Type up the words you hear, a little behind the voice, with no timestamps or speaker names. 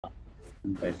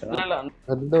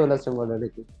എന്തോ ലക്ഷം പോലെ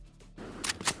എടുക്കും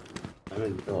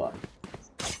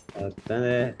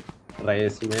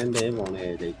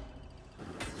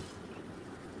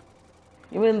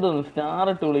ഇവ എന്തോന്നു സ്റ്റാർ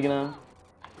ഇട്ട് വിളിക്കണ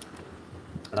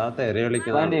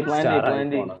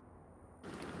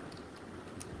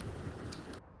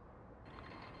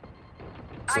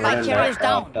Spike carrier is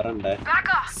down.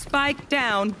 Spike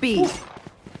down B.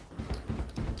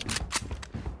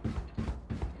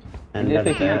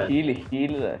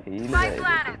 Heal.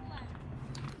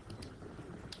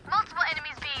 Multiple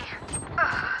enemies B.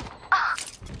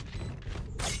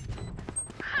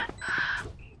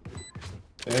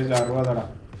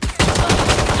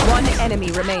 One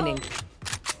enemy remaining.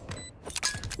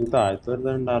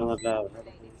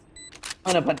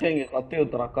 അവനെ പറ്റുമെങ്കിൽ കത്തി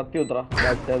ഉത്തറ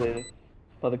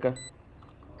പതുക്കെ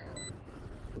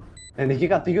എനിക്ക്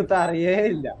കത്തിക്കുത്ത അറിയേ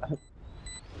ഇല്ല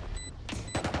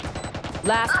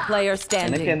Last player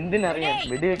standing. എനിക്ക് എന്തിനറിയാം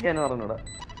വെടിവെക്കാനും പറഞ്ഞൂടാ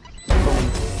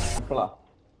ഇപ്പളാ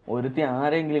ഒരുത്തി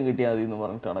ആരെങ്കിലും കിട്ടിയാൽ മതി എന്ന്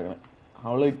പറഞ്ഞിട്ട് നടക്കണേ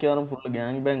അവള് മിക്കവാറും ഫുള്ള്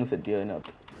ഗ്യാങ് ബാങ് സെറ്റ് ചെയ്യും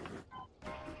അതിനകത്ത്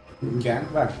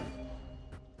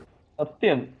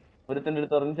സത്യം ഒരുത്തൻ്റെ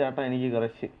അടുത്ത് പറഞ്ഞ് ചേട്ടാ എനിക്ക്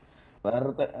കുറച്ച്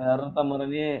വേറൊരുത്തൻ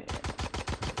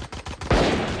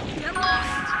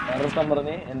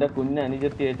പറഞ്ഞ് എന്റെ കുഞ്ഞ്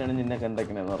അനുജത്തിയായിട്ടാണ് നിന്നെ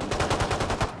കണ്ടേക്കണെന്ന് പറഞ്ഞു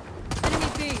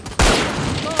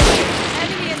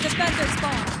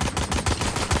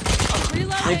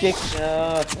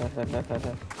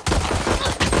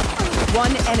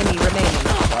One enemy remaining.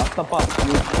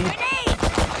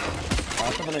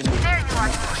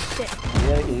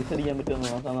 കേസടിക്കാൻ പറ്റുമെന്ന്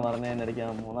മാസാന്ന് പറഞ്ഞ ഇടയ്ക്ക്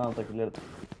മൂന്നാമത്തെ കില്ലെടുത്ത്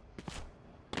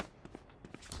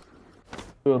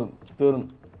തീർന്നു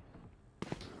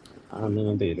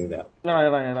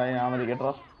ഞാൻ മതി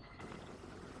കേട്ടോ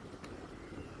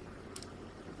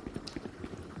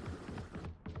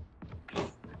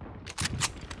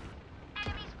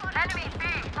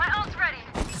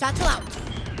Satchel out.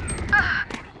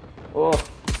 Oh.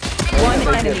 One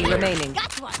enemy remaining.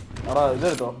 എടാ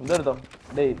ഇതെടുത്തോ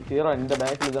ഡേയ് സീറോ എന്റെ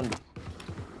ബാക്കിൽ ഇതുണ്ട്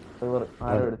റിവർ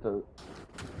ആരോ എടുത്തത്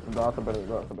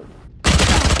ദാസപ്പെടും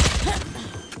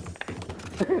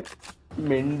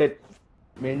മെണ്ടൻ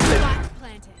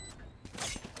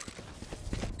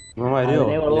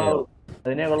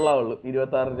അതിനെ കൊള്ളാവുള്ളൂ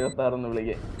 26 എന്ന്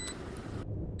വിളിക്കാൻ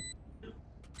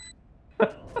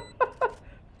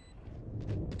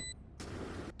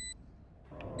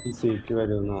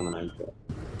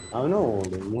അവന്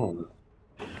ഓടുന്നു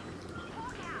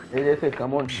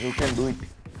come on, you can do it.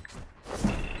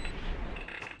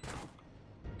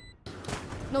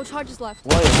 No charges left.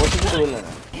 Why? What is it doing?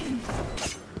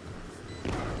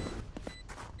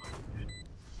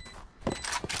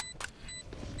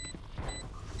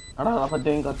 Ada apa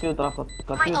yang kati utra?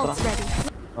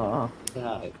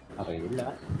 അറിയില്ല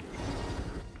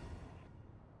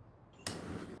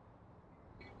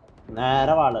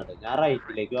നേരെ വാളുണ്ട് ഞാൻ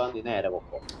റൈറ്റിലേക്ക് വന്നി നേരെ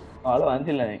പൊക്കോ ആള്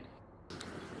വാങ്ങിച്ചില്ല ഞാൻ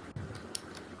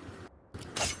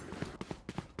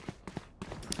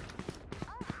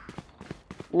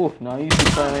Oh, nice.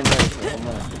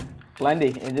 Plant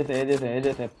it.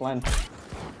 AJ, plant.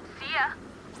 See ya.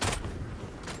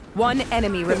 One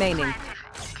enemy remaining.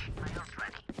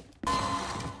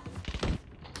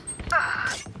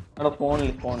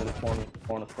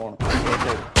 Spawn.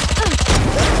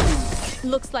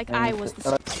 Looks like I was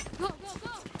the...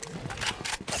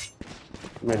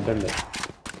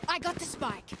 I got the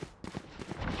spike.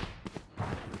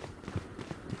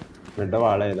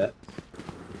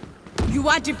 You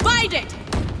are divided.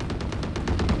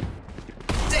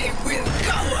 They will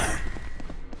cower.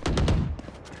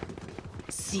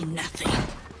 See nothing.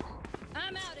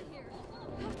 I'm out of here.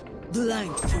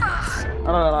 Blind fools.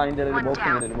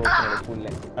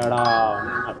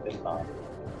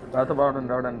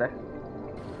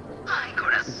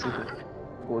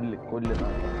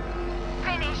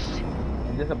 Finished.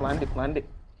 Plant it.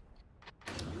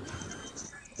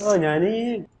 Oh,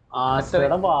 ഞാനീ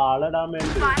ആശയുടെ വാളിടാൻ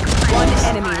വേണ്ടി One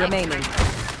enemy remaining.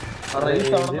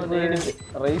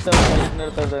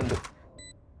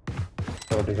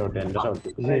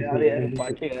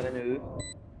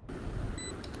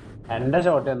 എന്റെ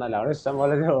shot എന്നല്ല അവിടെ ഇഷ്ടം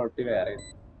പോലെ shot വേറെ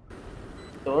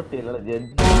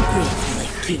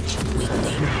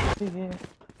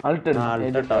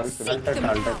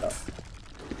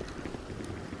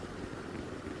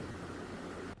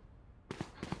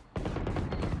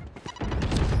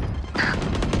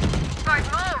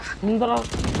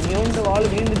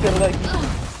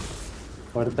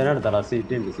ഒരുത്തനെടുത്തടാ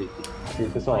seat ഉണ്ട്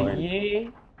സീറ്റ് സോവൻ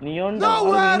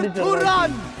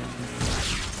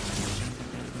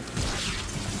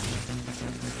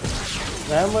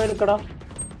വേഗം പോയി എടുക്കടാ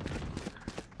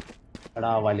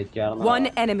എടാ വലിക്കാറ് One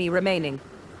enemy remaining.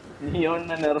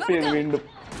 നിയോണിനെ നെർഫ് ചെയ്ത് വീണ്ടും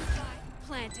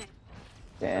Planted.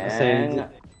 തേങ്ങ.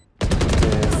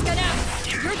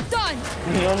 You're done.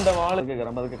 നിയോണിന്റെ വാള്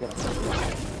കേറാം പതുക്കെ കേറാം.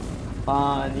 ആ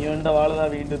നിയോണിന്റെ വാള് ദാ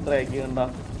വീണ്ടും ഇത്ര ആക്കി കണ്ട.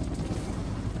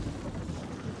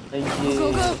 Go,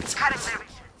 go.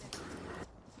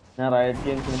 ഞാൻ റൈറ്റ്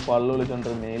ഗെയിംസിന് പള്ളു വിളിച്ചോണ്ട്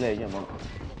മെയിൽ അയക്കാൻ പോണം.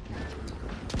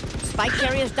 Spike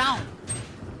carriers down.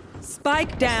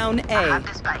 Spike down A.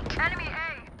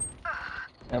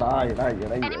 എടാ എന്തെന്ന്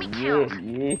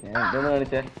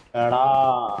കാണിച്ചേ എടാ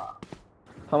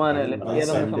സമാനല്ലേ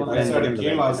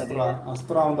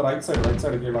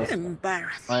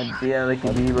മറ്റേ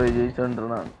ബി പോയി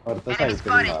ജയിച്ചോണ്ടിരുന്നാണ്. അടുത്ത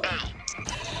cycle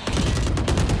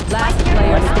Last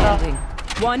player standing.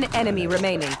 One enemy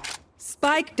remaining.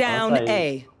 Spike down A.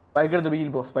 Spike എടുത്ത് ബിയിൽ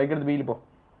പോ, സ്പൈക്ക് എടുത്ത് ബിയിൽ പോ.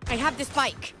 I have the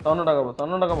spike. Sound ഉണ്ടാക്കാമോ,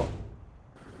 sound ഉണ്ടാക്കാമോ?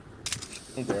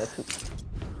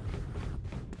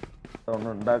 Sound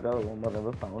ഉണ്ടാക്കാതെ പോകുമ്പോ പറഞ്ഞത്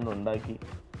സൗണ്ട് ഉണ്ടാക്കി.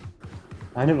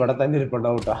 ഞാനിവിടെ തന്നെ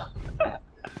ഇരിപ്പുണ്ടാവൂട്ടാ.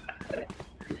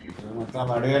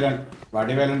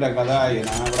 വടിവേലന്റെ കഥ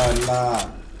ഞാനിവിടെ അല്ല.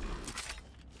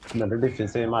 എന്നിട്ട്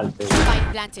ഡിഫൻസ് ചെയ്യുമ്പോൾ ആൾക്ക് Spike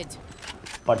planted.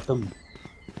 പട്ടും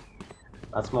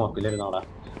ആ സ്മോക്കിലിരുന്നോടാ.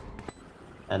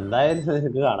 എന്തായാലും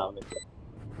ഇത് കാണാൻ പറ്റില്ല.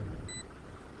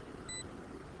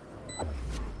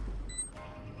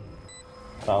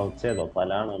 ക്രൗച്ച് ചെയ്തോ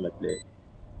പലാണോ പറ്റില്ലേ?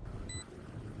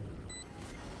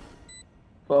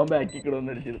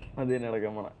 ബാക്കിക്കിടന്ന് അടിച്ചത് അത് തന്നെ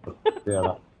അടക്കാൻ പോണ.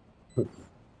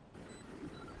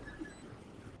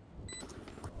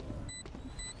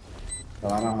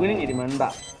 മണ്ട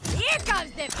Here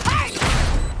comes the fight.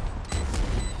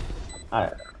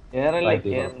 കേറല്ലേ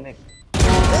കേറല്ലേ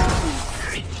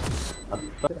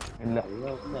ഇല്ല.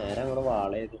 നേരെ കൂടെ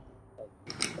വാളയത്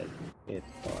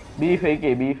B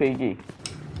fake B fake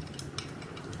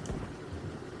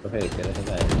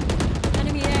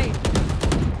Enemy A.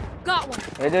 Got one.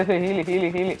 Agers Healy Healy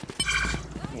Healy.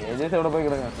 Agers എവിടെ പോയി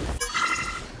കിടങ്ങാ?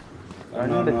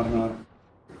 രണ്ട്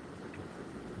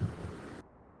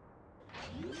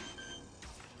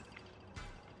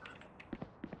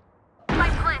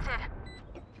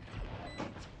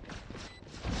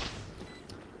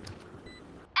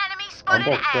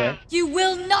You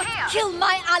will not kill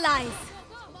my allies.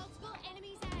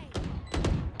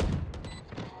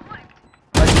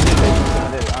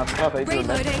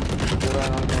 Reloading.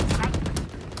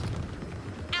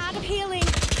 Out of healing.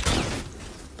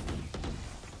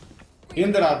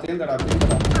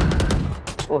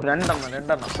 ഓ രണ്ടെണ്ണം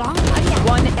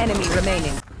One enemy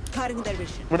remaining.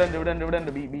 ഇവിടെ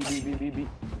ഉണ്ട് B B B B B B.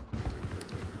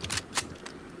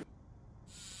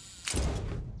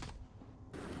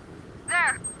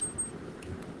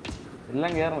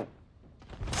 എല്ലാം കേറണം.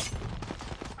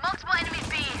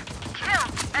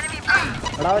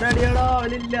 അവനടിയാടോ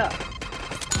അവനില്ല.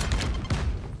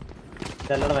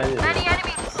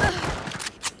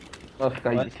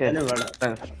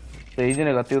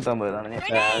 സ്റ്റേജിനെ കത്തി കുത്താൻ പോയതാണ് ഞാൻ.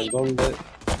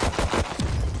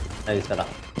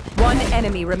 One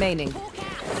enemy remaining.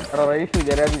 റൈസ്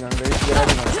ഗരാജി കാണും, റൈസ്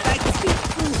ഗരാജി കാണും.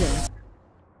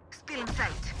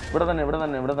 ഇവിടെ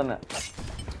തന്നെ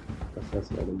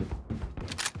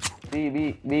ബി ബി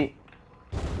ബി.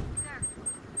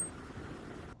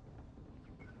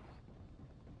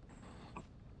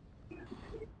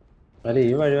 അല്ല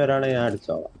ഈ വഴി വരാണെങ്കിൽ ഞാൻ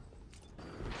അടിച്ചോളാം.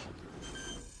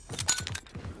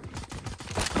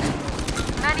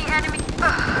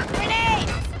 Grenade.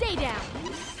 Stay down.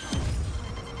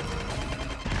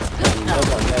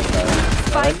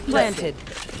 Spike planted.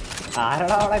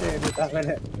 ആരടാ അവിടെ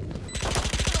കേട്ടിട്ടവനെ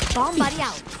Bomb buddy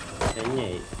out.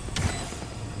 എങ്ങനെയായി?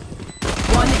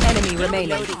 One enemy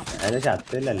remaining. അതിന്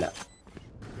ശക്തിയില്ലല്ല.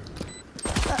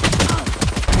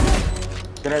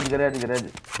 ഗരാജ്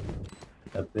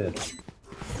ശക്തി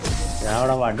ഞാൻ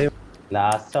അവിടെ വണ്ടി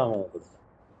ലാസ്റ്റ് ആവുമ്പോ നോക്കും.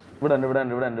 ഇവിടെ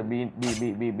ഉണ്ട് B B B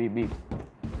B B B.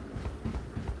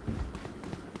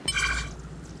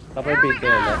 അപ്പൊ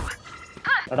പീക്കല്ലേ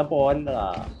അവിടെ പോവല്ലടാ.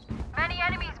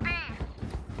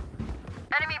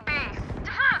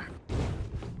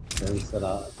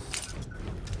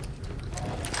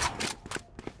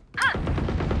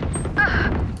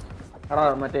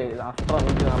 മറ്റേ അസ്ത്ര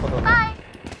 141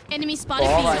 Enemy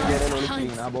spotted.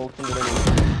 ആ ബോക്സിന്റെ ഇടയിൽ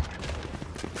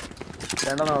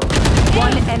രണ്ടെണ്ണം.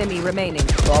 One enemy remaining.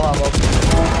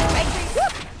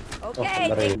 Okay.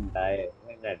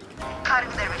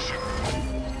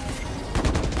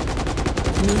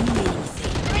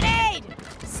 Grenade.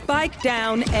 Spike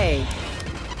down A.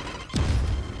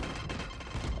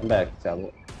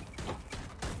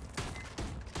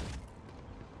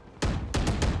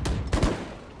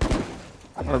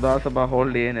 Dasappa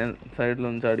hold ചെയ്യാൻ ഞാൻ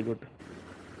സൈഡിലൊന്ന് ചാടിക്കോട്ടെ.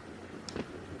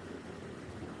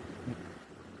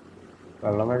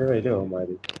 വെള്ളം വഴി വരുമോ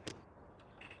മാരി?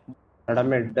 എടാ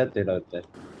മിഡ് എത്തിയിടത്തെ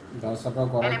ദോശൊക്കെ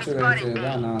കുറച്ച് കഴിച്ച്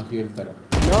ചെയ്താൽ ഞാൻ ഹീൽ തരാം.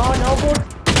 No bot.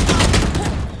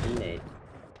 പിന്നെ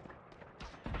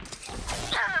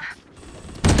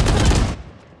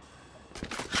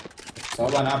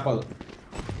ശോഭ 40.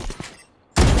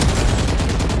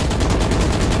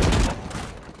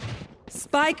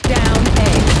 Spike down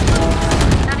A.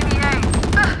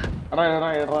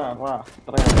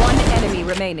 One enemy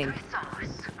remaining.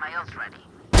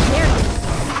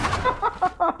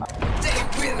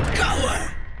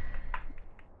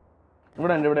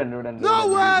 ഇവിടെ ഉണ്ട്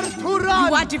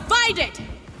You are divided.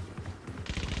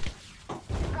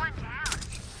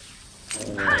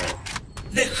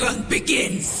 The hunt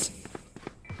begins.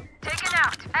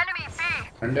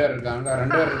 ரெண்டு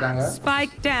பேர் இருக்காங்க.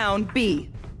 Spike down B.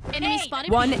 Enemy spotted.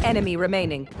 One enemy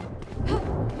remaining.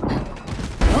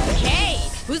 Okay.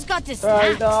 Who's got this?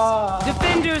 Right.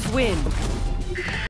 Defenders win.